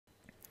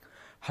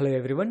Hello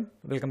everyone,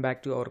 welcome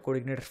back to our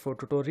CodeIgniter 4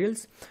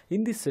 tutorials.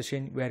 In this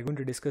session, we are going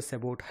to discuss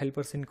about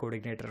helpers in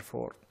CodeIgniter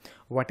 4.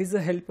 What is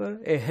a helper?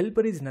 A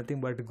helper is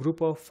nothing but a group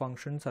of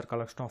functions or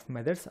collection of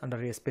methods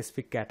under a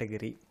specific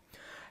category.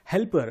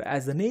 Helper,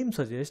 as the name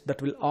suggests,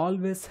 that will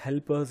always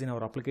help us in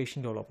our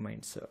application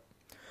developments.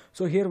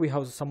 So here we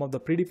have some of the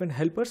predefined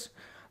helpers.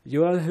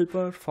 URL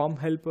helper, form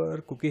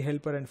helper, cookie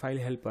helper and file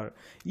helper.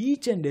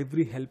 Each and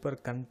every helper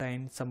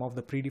contains some of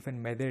the predefined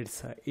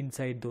methods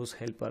inside those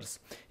helpers.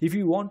 If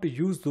you want to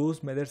use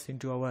those methods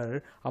into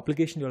our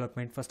application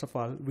development, first of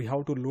all, we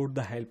have to load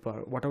the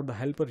helper. Whatever the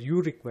helper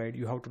you required,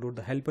 you have to load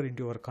the helper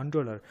into our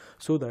controller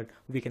so that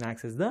we can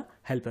access the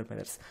helper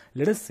methods.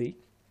 Let us see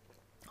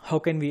how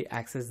can we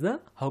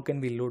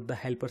load the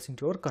helpers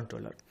into our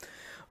controller.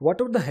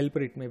 Whatever the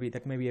helper it may be,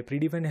 that may be a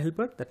predefined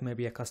helper, that may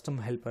be a custom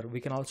helper. We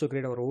can also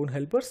create our own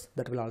helpers,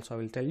 that will also I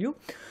will tell you.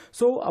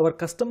 So our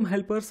custom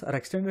helpers or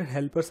extended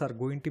helpers are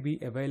going to be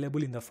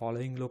available in the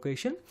following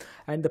location,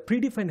 and the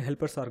predefined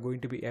helpers are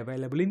going to be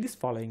available in this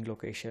following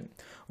location.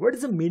 What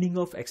is the meaning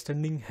of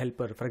extending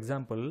helper? For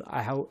example,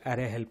 I have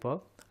array helper,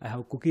 I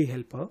have cookie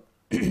helper,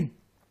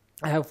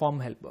 I have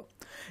form helper.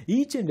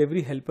 Each and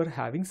every helper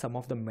having some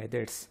of the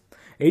methods.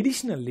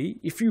 Additionally,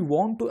 if you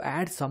want to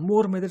add some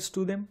more methods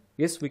to them,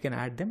 yes, we can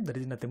add them. That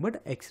is nothing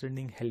but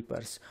extending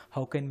helpers.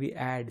 How can we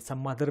add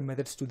some other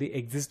methods to the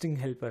existing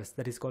helpers?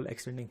 That is called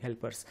extending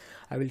helpers.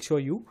 I will show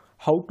you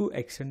how to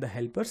extend the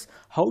helpers,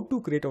 how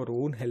to create our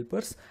own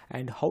helpers,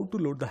 and how to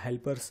load the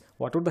helpers.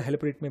 Whatever the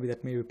helper it may be,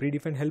 that may be a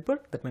predefined helper,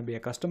 that may be a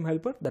custom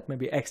helper, that may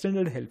be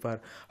extended helper.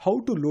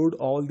 How to load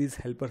all these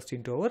helpers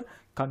into our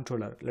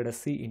controller. Let us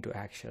see into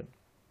action.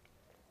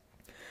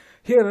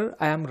 Here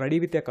I am ready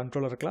with a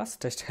controller class.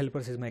 Test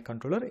helpers is my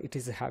controller. It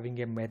is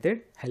having a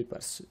method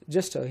helpers.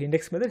 Just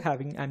index method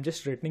having, I'm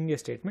just returning a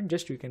statement.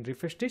 Just you can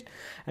refresh it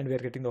and we are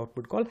getting the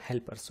output called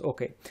helpers.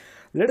 Okay.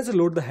 Let us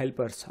load the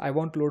helpers. I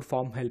want to load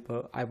form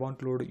helper. I want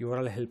to load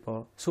URL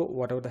helper. So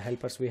whatever the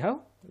helpers we have,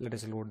 let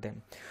us load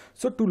them.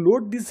 So to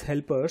load these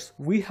helpers,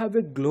 we have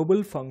a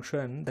global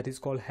function that is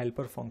called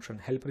helper function.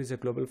 Helper is a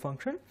global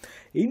function.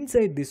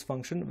 Inside this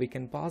function, we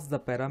can pass the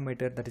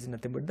parameter that is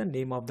nothing but the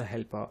name of the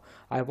helper.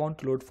 I want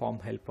to load form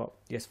helper.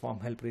 Yes, form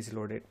helper is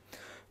loaded.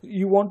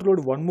 You want to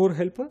load one more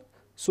helper,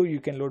 so you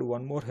can load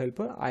one more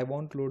helper. I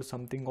want to load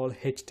something called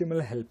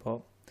HTML helper.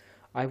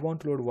 I want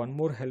to load one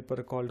more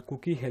helper called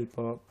cookie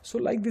helper. So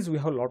like this, we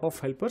have a lot of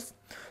helpers.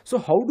 So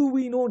how do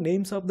we know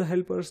names of the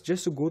helpers?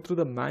 Just to go through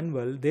the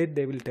manual, there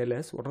they will tell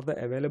us what are the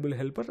available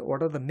helpers,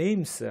 what are the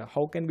names,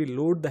 how can we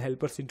load the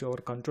helpers into our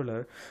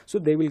controller. So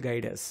they will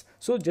guide us.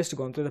 So just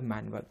go through the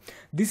manual.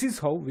 This is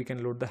how we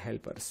can load the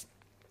helpers.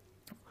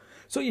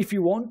 So if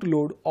you want to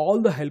load all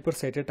the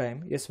helpers at a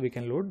time, yes, we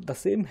can load the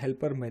same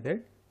helper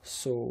method.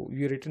 So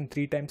you written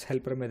 3 times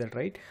helper method,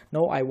 right?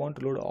 Now I want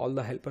to load all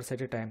the helpers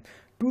at a time.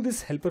 To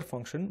this helper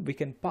function, we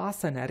can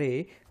pass an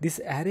array. This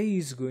array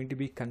is going to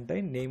be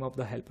contain name of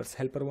the helpers.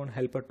 Helper 1,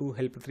 helper 2,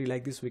 helper 3,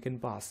 like this we can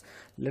pass.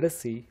 Let us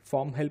see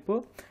form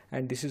helper,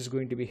 and this is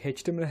going to be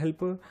HTML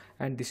helper,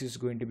 and this is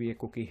going to be a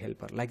cookie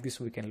helper. Like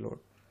this we can load.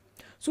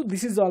 So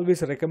this is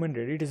always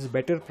recommended. It is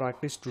better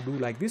practice to do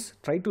like this.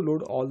 Try to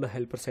load all the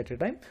helpers at a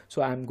time.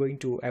 So I am going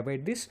to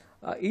avoid this.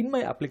 In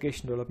my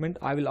application development,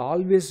 I will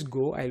always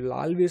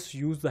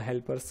use the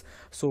helpers.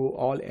 So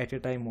all at a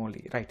time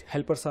only, right?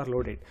 Helpers are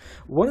loaded.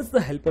 Once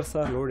the helpers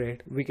are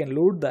loaded, we can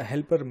load the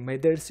helper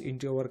methods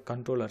into our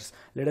controllers.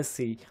 Let us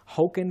see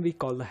how can we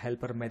call the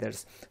helper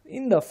methods.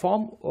 In the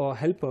form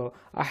helper,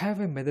 I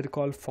have a method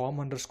called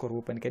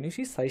form_open. Can you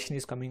see session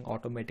is coming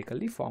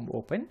automatically, form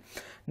open.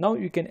 Now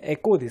you can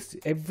echo this.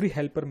 Every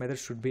helper method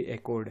should be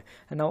echoed,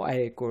 and now I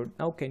echoed.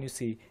 Now can you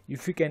see,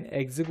 if you can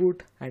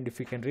execute and if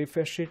you can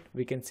refresh it,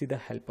 we can see the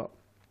helper.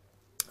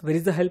 Where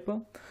is the helper?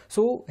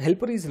 So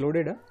helper is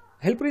loaded.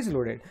 Helper is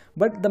loaded,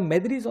 but the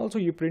method is also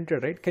you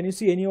printed, right? Can you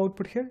see any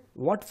output here?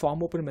 What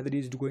form open method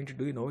is going to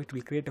do? You know, it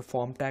will create a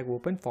form tag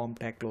open, form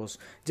tag close.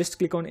 Just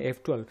click on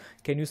F12.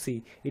 Can you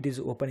see it is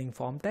opening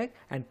form tag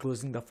and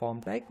closing the form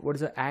tag? What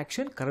is the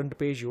action? Current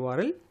page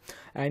URL,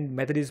 and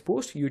method is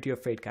post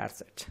UTF-8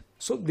 set.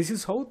 So this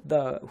is how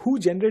who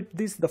generate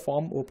this, the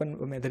form open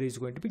method is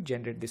going to be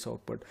generate this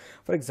output.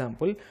 For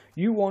example,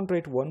 you want to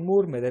write one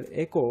more method,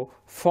 echo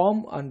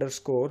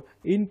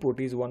form_input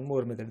is one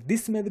more method.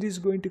 This method is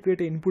going to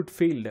create an input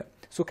field.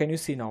 So can you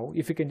see now,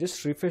 if you can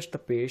just refresh the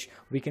page,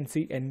 we can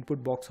see an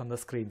input box on the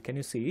screen. Can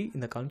you see in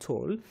the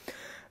console?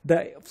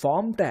 The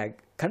form tag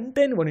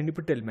contain one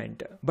input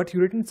element, but you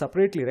written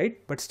separately, right?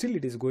 But still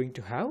it is going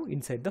to have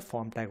inside the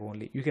form tag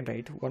only. You can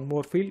write one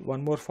more field,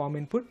 one more form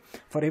input.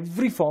 For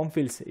every form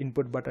fields,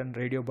 input button,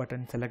 radio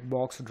button, select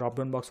box, drop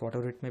down box,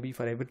 whatever it may be,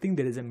 for everything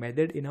there is a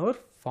method in our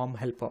form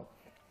helper.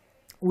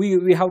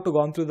 we have to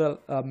gone through the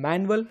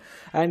manual,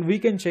 and we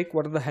can check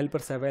what are the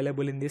helpers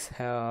available in this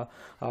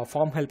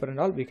form helper and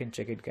all. We can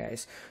check it,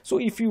 guys. So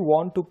if you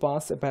want to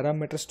pass a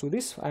parameters to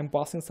this, I'm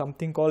passing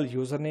something called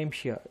username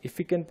here. If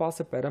we can pass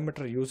a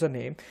parameter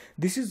username,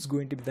 this is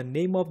going to be the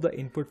name of the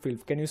input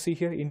field. Can you see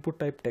here, input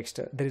type text,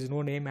 there is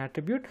no name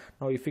attribute.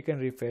 Now if we can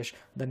refresh,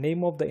 the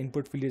name of the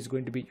input field is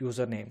going to be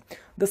username.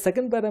 The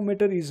second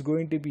parameter is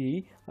going to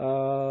be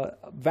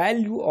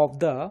value of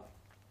the,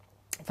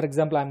 for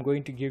example, I'm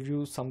going to give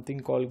you something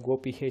called go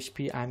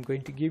php. I'm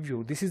going to give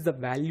you, this is the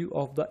value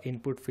of the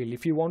input field.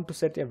 If you want to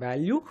set a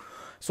value,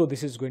 so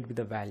this is going to be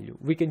the value.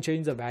 We can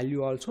change the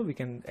value also, we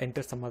can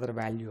enter some other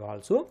value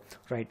also,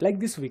 right? Like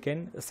this we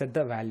can set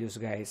the values,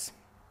 guys.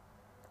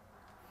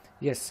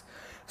 Yes,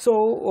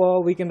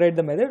 so we can write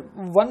the method.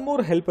 One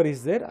more helper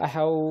is there. I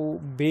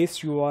have base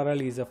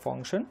URL is a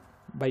function.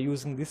 By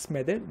using this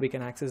method, we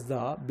can access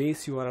the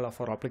base URL of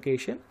our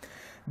application.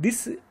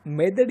 This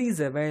method is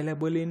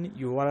available in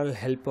URL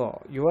helper.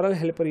 URL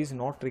helper is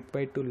not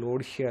required to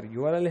load here.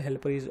 URL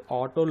helper is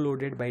auto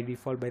loaded by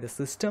default by the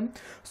system,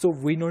 so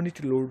we don't need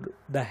to load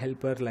the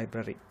helper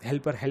library.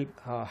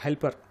 URL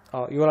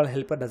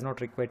helper does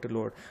not require to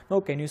load. Now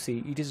can you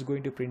see, it is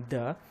going to print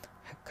the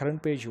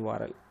current page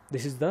URL.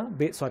 This is the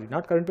base, sorry,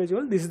 not current page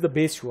URL, this is the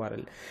base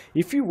URL.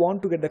 If you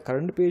want to get the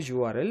current page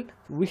URL,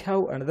 we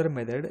have another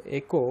method,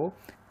 echo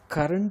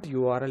current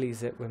URL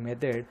is a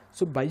method.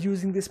 So by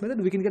using this method,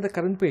 we can get the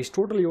current page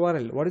total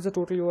URL. What is the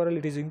total URL?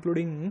 It is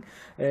including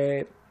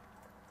a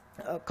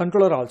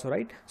controller also,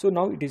 right? So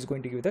now it is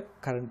going to give the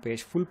current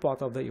page full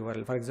path of the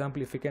URL. For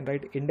example, if we can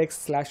write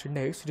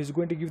index/index, it is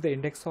going to give the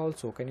index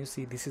also. Can you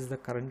see, this is the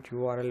current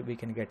URL, we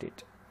can get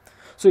it.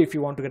 So if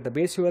you want to get the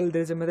base URL,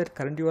 there is a method,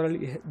 current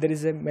URL, there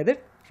is a method,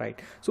 right?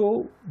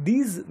 So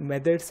these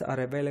methods are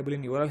available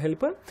in URL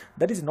helper.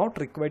 That is not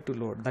required to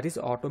load, that is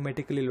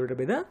automatically loaded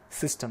by the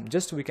system.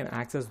 Just we can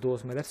access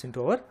those methods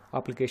into our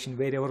application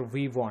wherever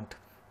we want.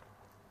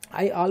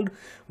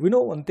 We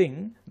know one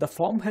thing, the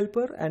form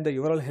helper and the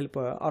URL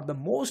helper are the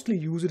mostly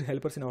used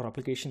helpers in our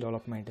application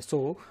development.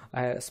 So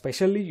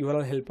especially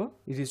URL helper,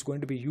 it is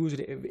going to be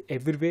used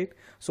everywhere.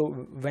 So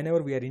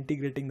whenever we are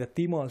integrating the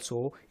theme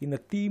also, in the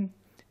theme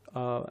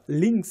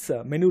links,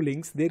 menu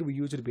links, there we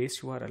use the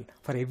base URL.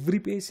 For every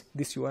page,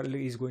 this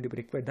URL is going to be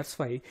required. That's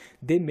why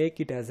they make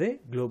it as a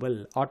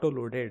global auto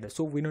loaded.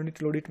 So we don't need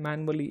to load it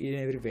manually in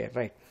everywhere,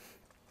 right?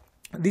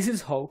 This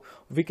is how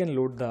we can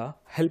load the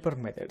helper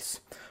methods,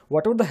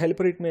 whatever the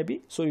helper it may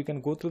be. So you can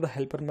go through the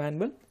helper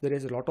manual. There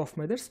is a lot of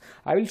methods.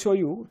 I will show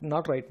you,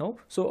 not right now.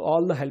 So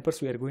all the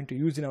helpers we are going to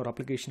use in our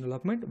application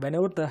development.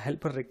 Whenever the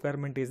helper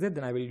requirement is there,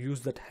 then I will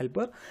use that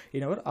helper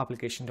in our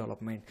application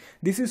development.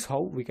 This is how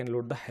we can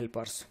load the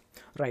helpers.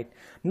 Right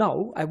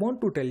now, I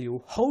want to tell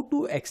you how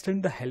to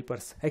extend the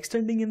helpers.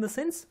 Extending in the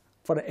sense,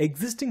 for an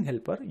existing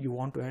helper, you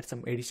want to add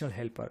some additional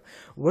helper.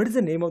 What is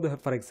the name of the,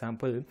 for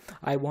example,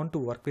 I want to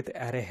work with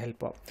array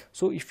helper.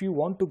 So if you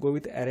want to go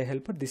with array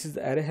helper, this is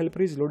the array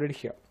helper is loaded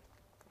here.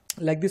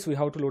 Like this, we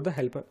have to load the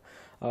helper,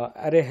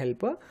 array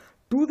helper.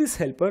 To this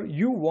helper,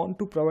 you want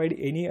to provide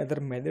any other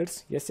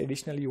methods. Yes,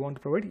 additionally you want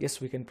to provide. Yes,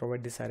 we can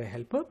provide this array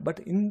helper. But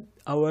in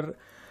our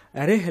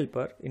array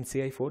helper in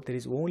CI4, there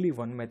is only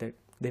one method.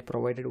 They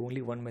provided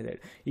only one method.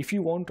 If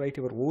you want to write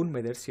your own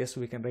methods, yes,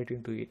 we can write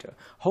into it.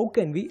 How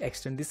can we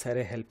extend this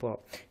array helper?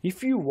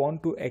 If you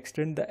want to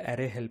extend the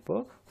array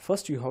helper,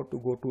 first you have to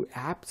go to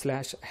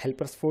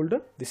app/helpers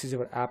folder. This is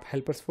your app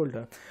helpers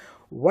folder.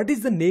 What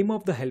is the name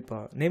of the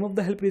helper? Name of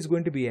the helper is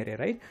going to be array,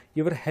 right?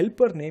 Your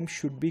helper name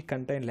should be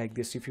contained like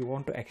this. If you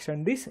want to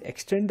extend this,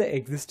 extend the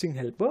existing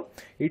helper,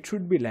 it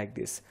should be like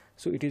this.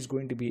 So it is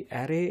going to be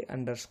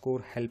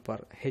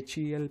array_helper,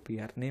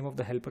 HELPR. Name of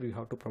the helper you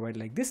have to provide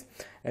like this,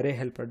 array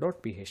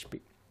helper.php.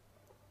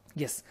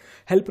 Yes,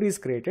 helper is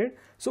created.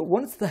 So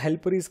once the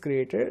helper is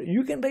created,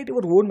 you can write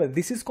your own method.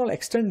 This is called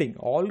extending.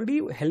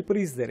 Already helper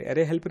is there,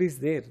 array helper is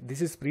there.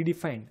 This is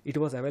predefined. It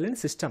was available in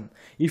system.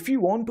 If you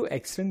want to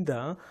extend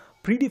the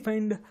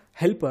predefined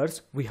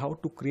helpers, we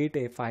have to create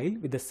a file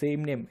with the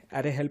same name,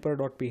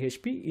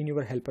 arrayhelper.php, in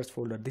your helpers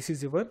folder. This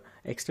is your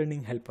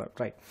extending helper,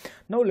 right?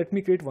 Now let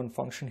me create one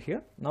function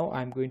here. Now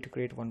I'm going to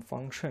create one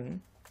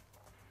function,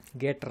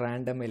 get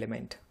random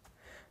element,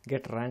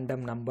 get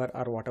random number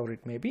or whatever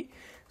it may be.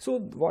 So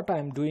what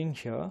I'm doing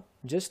here,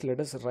 just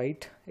let us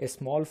write a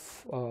small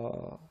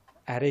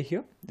array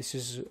here. This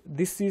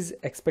is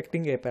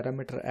expecting a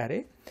parameter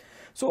array.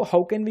 So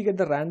how can we get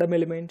the random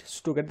element?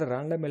 So to get the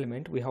random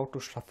element, we have to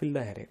shuffle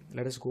the array.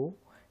 Let us go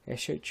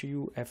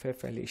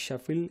SHUFFLE,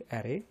 shuffle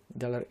array,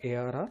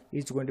 $ARR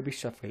is going to be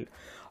shuffled.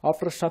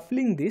 After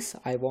shuffling this,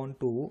 I want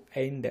to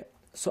end.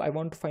 So I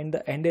want to find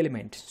the end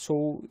element.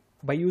 So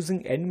by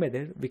using end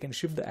method, we can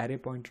shift the array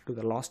pointer to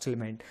the last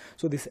element.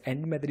 So this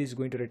end method is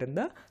going to return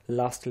the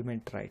last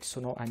element, right?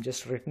 So now I'm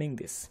just returning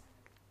this.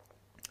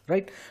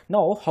 Right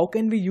now, how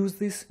can we use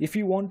this? If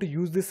you want to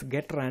use this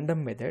get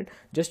random method,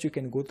 just you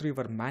can go through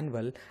your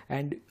manual,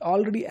 and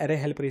already array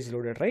helper is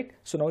loaded, right?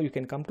 So now you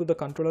can come to the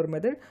controller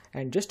method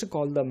and just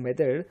call the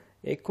method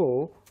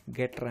echo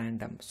get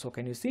random. So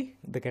can you see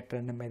the get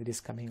random method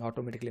is coming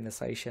automatically in the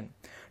session.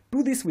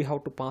 To this we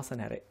have to pass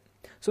an array.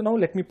 So now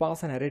let me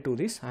pass an array to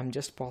this. I'm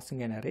just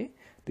passing an array.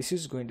 This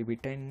is going to be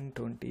 10,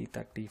 20,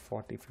 30,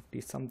 40,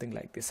 50, something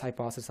like this. I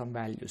pass some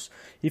values.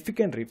 If you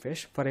can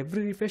refresh, for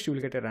every refresh you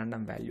will get a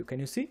random value. Can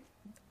you see?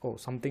 Oh,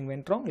 something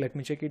went wrong. Let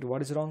me check it.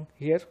 What is wrong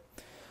here?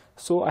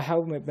 So I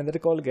have my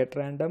method called get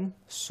random.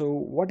 So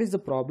what is the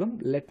problem?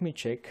 Let me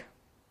check.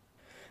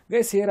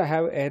 Guys, here I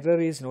have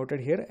error is noted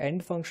here.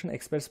 End function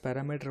expects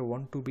parameter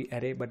 1 to be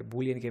array but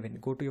boolean given.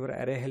 Go to your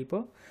array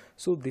helper.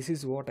 So this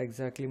is what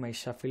exactly my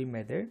shuffle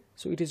method.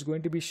 So it is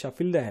going to be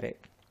shuffle the array.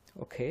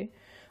 Okay.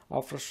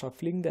 After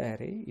shuffling the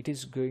array, it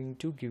is going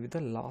to give the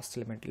last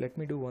element. Let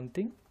me do one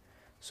thing.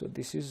 So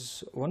this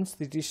is, once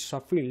it is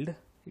shuffled,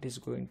 it is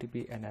going to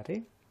be an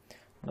array.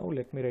 Now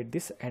let me write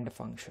this end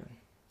function.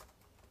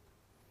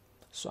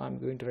 So I'm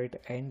going to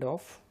write end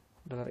of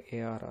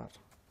 $arr.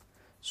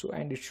 So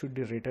and it should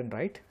be written,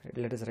 right?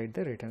 Let us write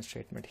the return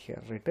statement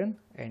here, return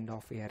end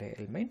of array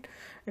element,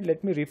 and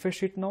let me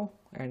refresh it now,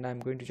 and I'm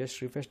going to just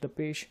refresh the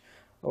page.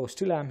 Oh,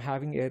 still I'm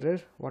having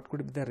error. What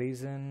could be the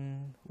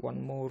reason?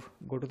 One more,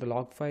 go to the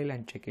log file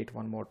and check it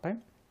one more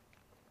time.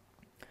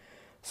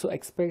 So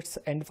expects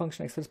end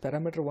function expects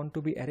parameter 1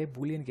 to be array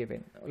boolean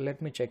given.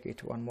 Let me check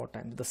it one more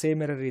time. The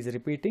same error is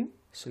repeating,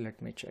 so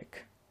let me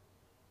check.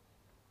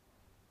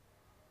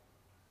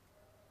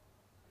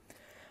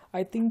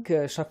 I think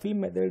shuffle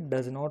method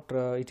does not,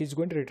 it is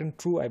going to return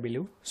true, I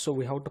believe. So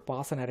we have to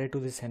pass an array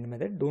to this end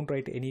method. Don't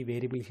write any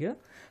variable here.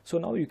 So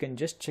now you can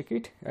just check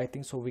it. I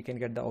think so we can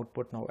get the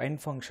output now. End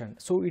function.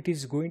 So it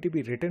is going to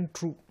be written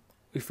true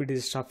if it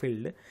is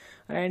shuffled,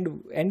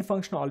 and end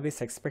function always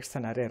expects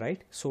an array,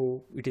 right?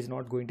 So it is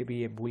not going to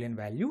be a boolean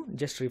value.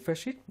 Just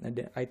refresh it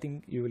and I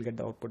think you will get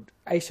the output.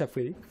 I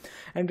shuffle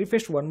and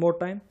refresh one more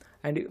time,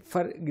 and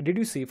did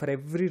you see, for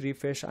every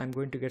refresh I'm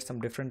going to get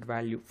some different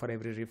value for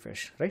every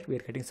refresh, right? We are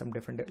getting some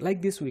different,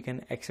 like this we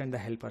can extend the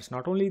helpers.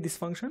 Not only this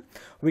function,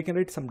 we can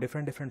write some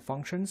different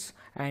functions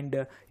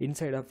and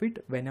inside of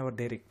it whenever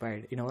they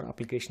required in our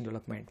application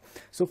development.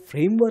 So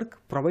framework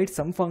provides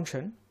some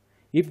function.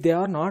 If they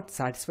are not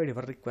satisfied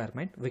our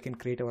requirement, we can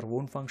create our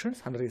own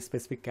functions under a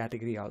specific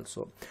category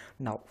also.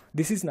 Now,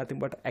 this is nothing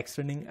but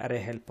extending array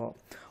helper.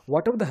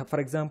 Whatever the, for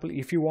example,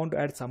 if you want to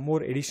add some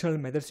more additional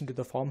methods into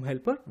the form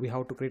helper, we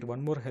have to create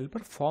one more helper,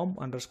 form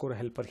underscore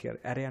helper here,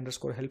 array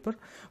underscore helper,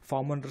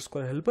 form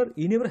underscore helper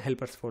in your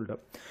helpers folder.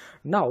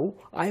 Now,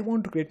 I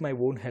want to create my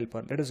own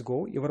helper. Let us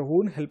go. Your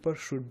own helper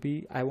should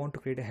be, I want to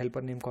create a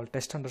helper name called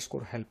test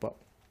underscore helper.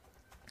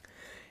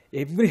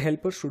 Every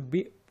helper should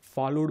be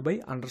followed by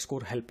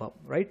underscore helper,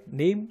 right?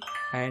 Name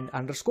and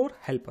underscore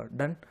helper.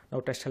 Done.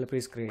 Now test helper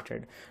is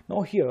created. Now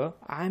here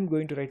I am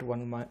going to write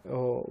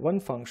one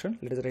function.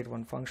 Let us write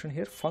one function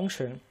here.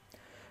 Function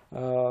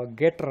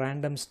get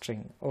random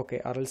string.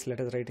 Okay, or else let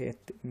us write a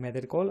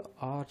method called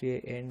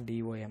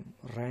random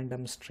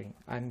random string.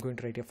 I am going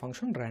to write a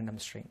function random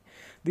string.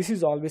 This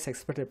is always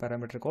expect a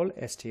parameter called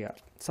str.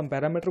 Some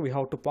parameter we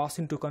have to pass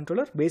into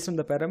controller. Based on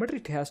the parameter,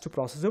 it has to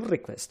process our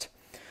request.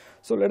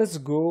 So let us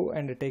go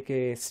and take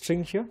a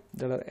string here,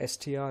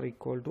 str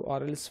equal to,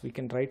 or else we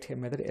can write a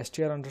method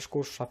str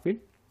underscore shuffle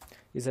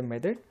is a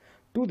method.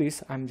 To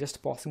this I'm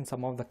just passing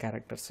some of the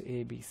characters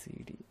a, b,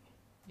 c, d,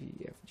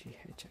 e, f, g,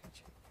 h, I,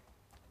 j.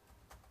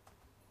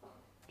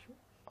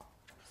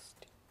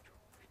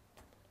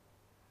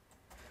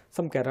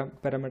 Some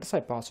parameters I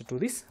pass it to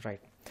this, right?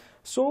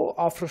 So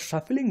after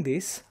shuffling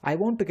this, I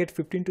want to get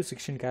 15 to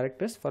 16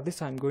 characters. For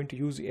this I'm going to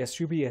use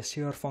sub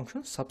str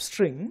function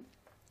substring.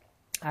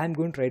 I'm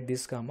going to write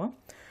this comma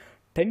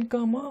 10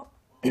 comma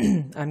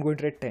I'm going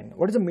to write 10.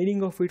 What is the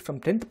meaning of it? From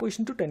 10th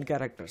position to 10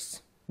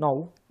 characters.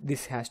 Now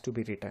this has to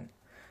be written.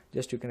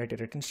 Just you can write a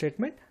return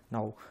statement.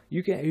 Now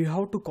you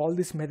have to call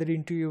this method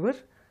into your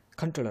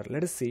controller.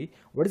 Let us see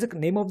what is the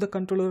name of the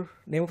controller.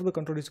 Name of the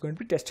controller is going to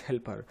be test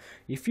helper.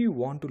 If you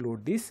want to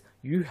load this,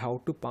 you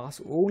have to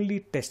pass only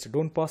test.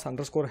 Don't pass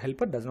underscore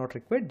helper, does not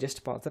require.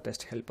 Just pass the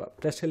test helper.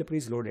 Test helper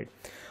is loaded.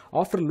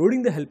 After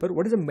loading the helper,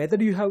 what is the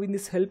method you have in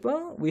this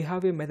helper? We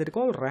have a method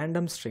called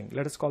random string.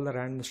 Let us call the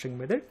random string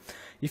method.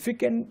 If you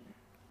can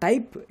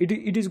type it,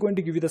 it is going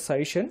to give you the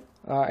session.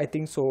 I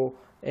think so.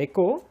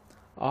 Echo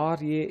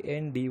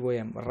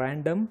random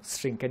random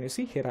string. Can you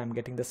see here I am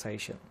getting the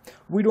session.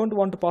 We don't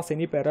want to pass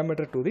any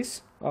parameter to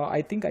this.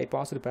 I think I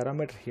passed the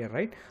parameter here,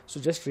 right? So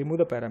just remove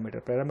the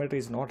parameter. Parameter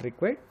is not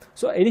required.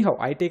 So anyhow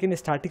I taken a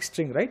static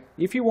string, right?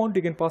 If you want,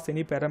 you can pass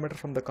any parameter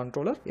from the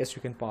controller. Yes,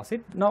 you can pass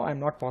it. Now I am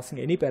not passing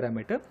any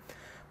parameter.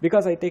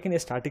 because I taken a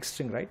static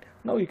string, right?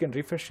 Now you can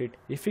refresh it.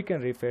 If you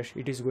can refresh,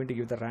 it is going to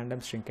give the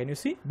random string. Can you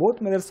see?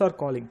 Both methods are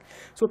calling.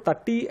 So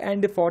 30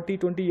 and 40,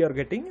 20 you are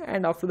getting,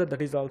 and after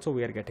that is also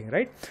we are getting,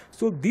 right?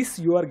 So this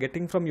you are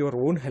getting from your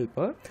own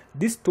helper.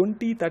 This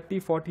 20, 30,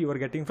 40 you are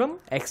getting from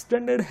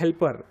extended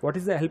helper. What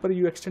is the helper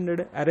you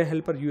extended? Array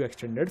helper you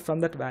extended. From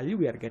that value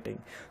we are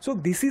getting. So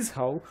this is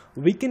how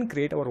we can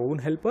create our own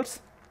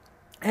helpers,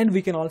 and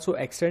we can also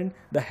extend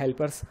the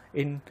helpers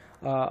in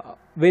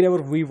wherever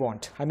we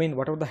want. I mean,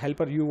 whatever the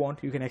helper you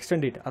want, you can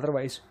extend it.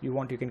 Otherwise you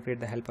want, you can create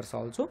the helpers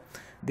also.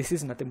 This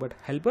is nothing but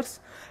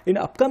helpers. In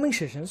upcoming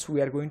sessions we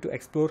are going to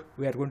explore,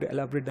 we are going to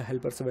elaborate the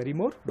helpers very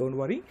more, don't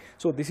worry.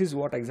 So this is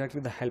what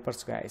exactly the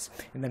helpers, guys.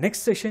 In the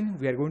next session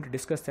we are going to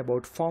discuss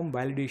about form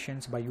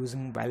validations by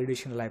using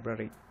validation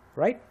library,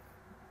 right?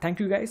 Thank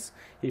you guys.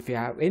 If you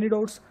have any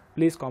doubts,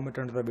 please comment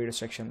under the video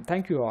section.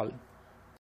 Thank you all.